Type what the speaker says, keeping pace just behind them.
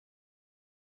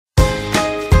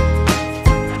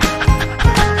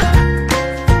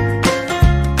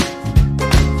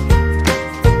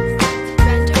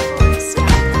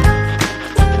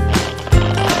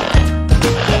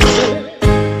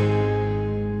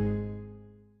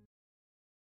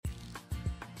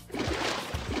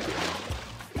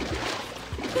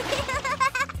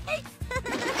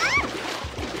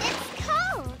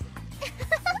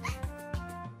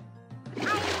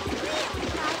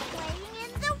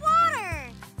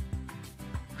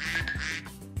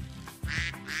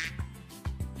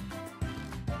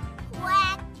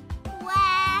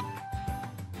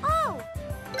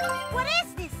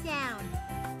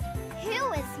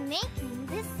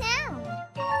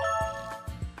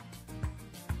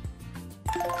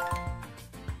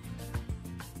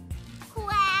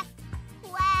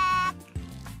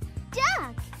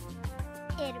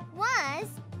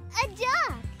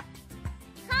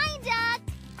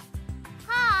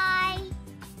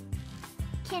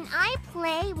Can I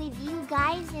play with you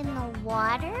guys in the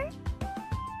water?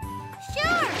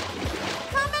 Sure!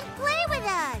 Come and play with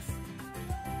us!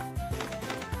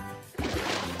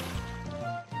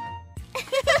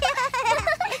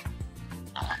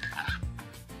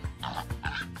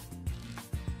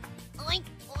 Oink,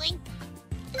 oink.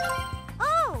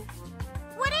 Oh!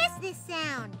 What is this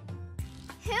sound?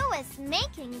 Who is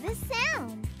making this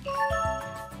sound?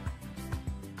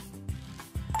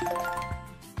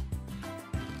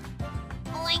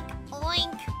 Oink,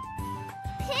 oink.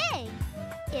 Pig.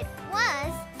 It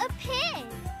was a pig.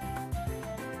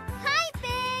 Hi,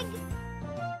 Pig.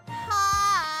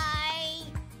 Hi!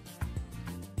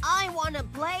 I want to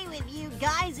play with you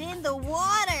guys in the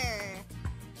water.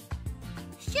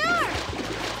 Sure.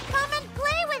 Come and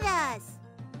play with us.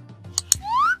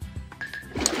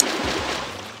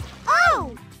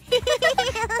 Oh!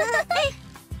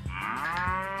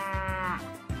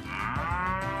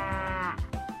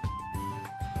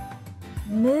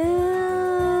 Moo!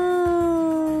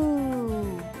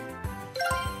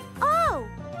 Oh!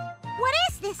 What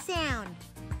is this sound?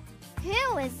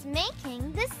 Who is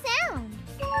making this sound?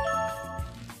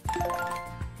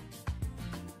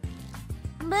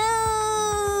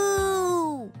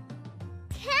 Moo!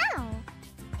 Cow!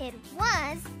 It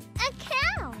was a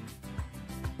cow.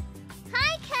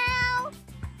 Hi, cow!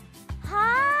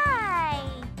 Hi!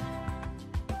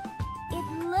 It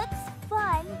looks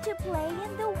fun to play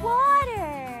in the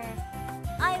water.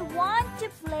 I want to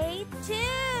play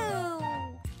too.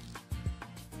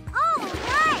 All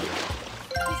right!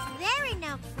 Is there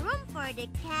enough room for the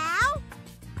cow?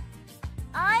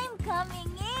 I'm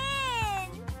coming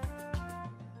in.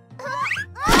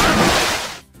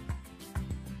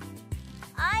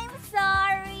 I'm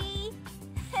sorry.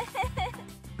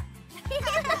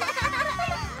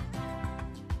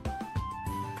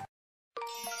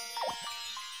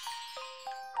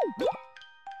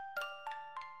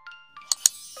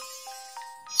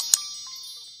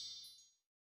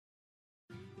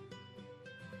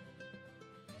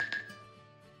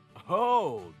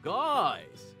 Oh,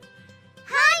 guys!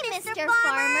 Hi, Mr.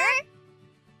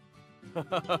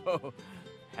 Farmer.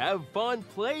 Have fun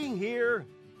playing here.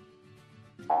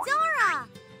 Dora,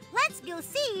 let's go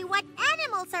see what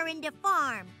animals are in the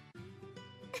farm.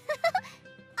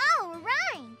 All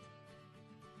right.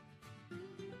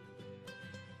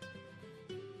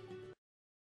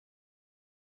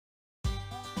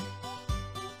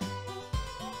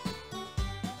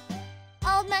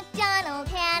 Old MacDonald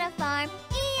had a farm,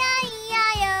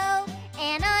 E-I-E-I-O.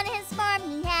 And on his farm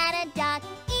he had a duck,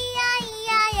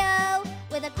 E-I-E-I-O.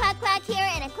 With a quack quack here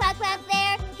and a quack quack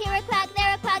there. Here a quack,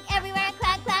 there a quack, everywhere a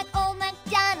quack quack. Old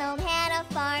MacDonald had a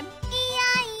farm,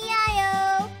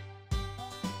 E-I-E-I-O.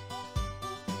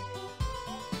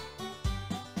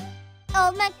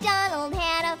 Old MacDonald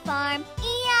had a farm,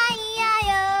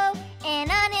 E-I-E-I-O.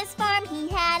 And on his farm he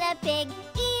had a pig,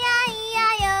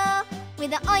 E-I-E-I-O.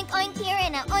 With a oink oink here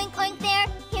and a oink oink there.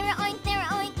 Here a oink, there a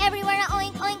oink, everywhere a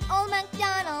oink oink. Old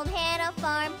MacDonald had a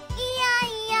farm,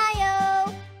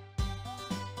 E-I-E-I-O.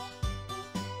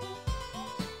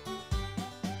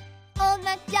 Old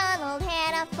MacDonald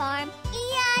had a farm,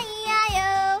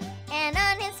 E-I-E-I-O. And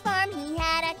on his farm he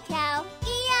had a cow,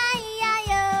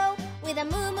 E-I-E-I-O. With a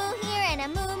moo moo here and a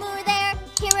moo moo there.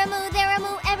 Here a moo, there a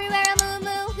moo, everywhere a moo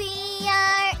moo. We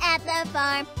are at the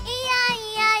farm,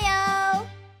 E-I-E-I-O.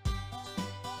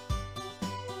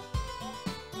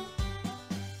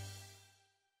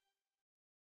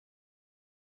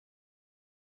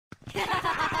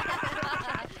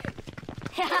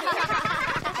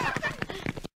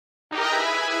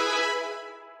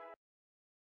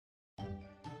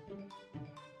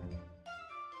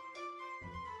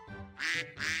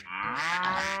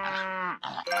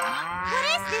 What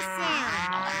is this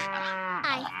sound?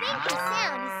 I think the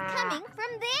sound is coming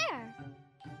from there.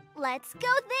 Let's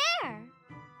go there.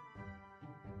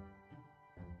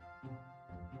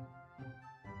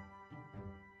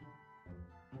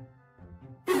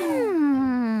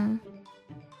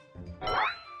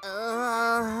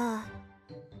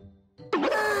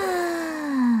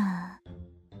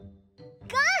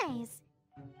 Guys,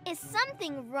 is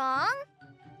something wrong?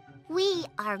 We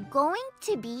are going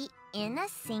to be in a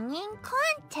singing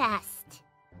contest.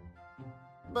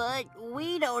 But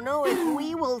we don't know if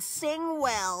we will sing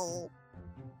well.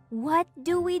 What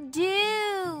do we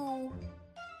do?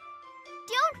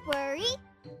 Don't worry.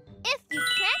 If you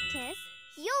practice,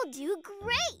 you'll do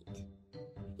great.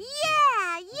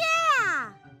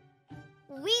 Yeah!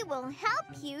 We will help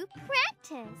you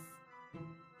practice.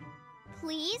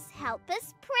 Please help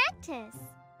us practice.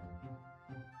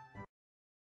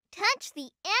 Touch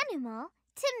the animal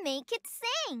to make it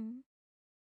sing.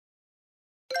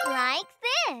 Like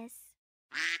this.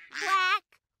 Quack,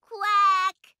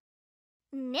 quack.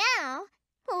 Now,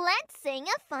 let's sing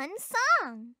a fun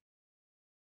song.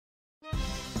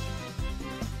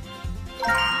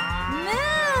 Moo!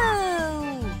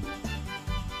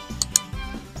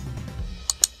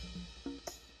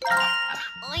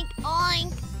 Oink,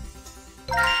 oink.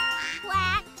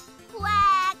 Quack,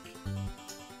 quack.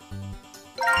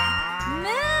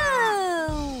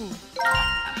 Moo!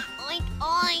 Oink,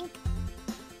 oink.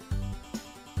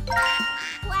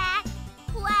 Quack,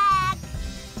 quack.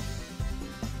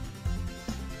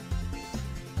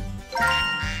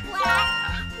 Quack,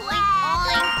 quack.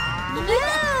 Oink, oink.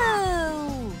 Moo!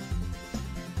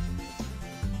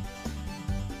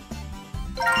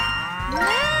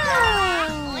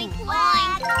 Oink,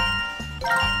 oink.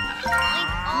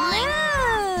 Oink, oink.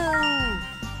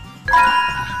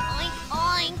 Oink,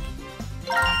 oink.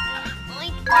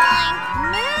 Oink, oink.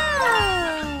 Oink,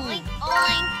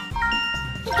 oink.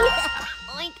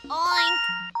 Oink, oink.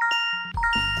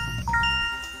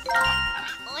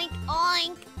 Oink,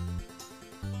 oink.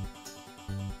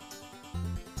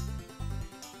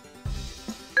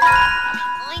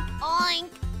 Oink, oink. Oink,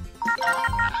 oink.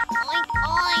 Oink,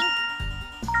 oink.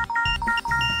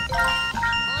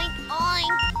 Oink,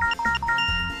 oink.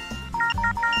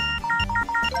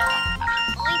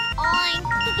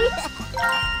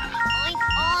 Oink,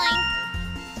 oink.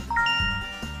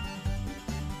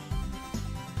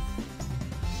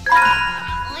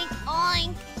 Oink,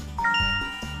 oink.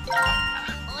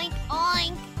 Oink,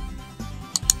 oink.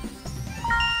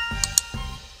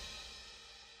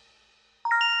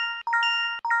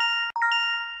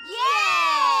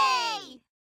 Yay!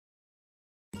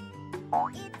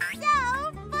 It's so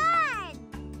fun!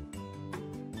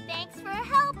 Thanks for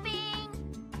helping!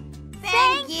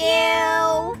 Thank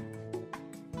you!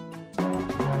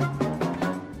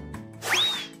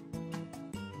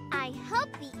 I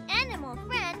hope the animal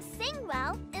friends sing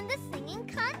well in the singing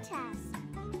contest.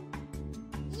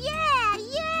 Yeah,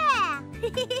 yeah!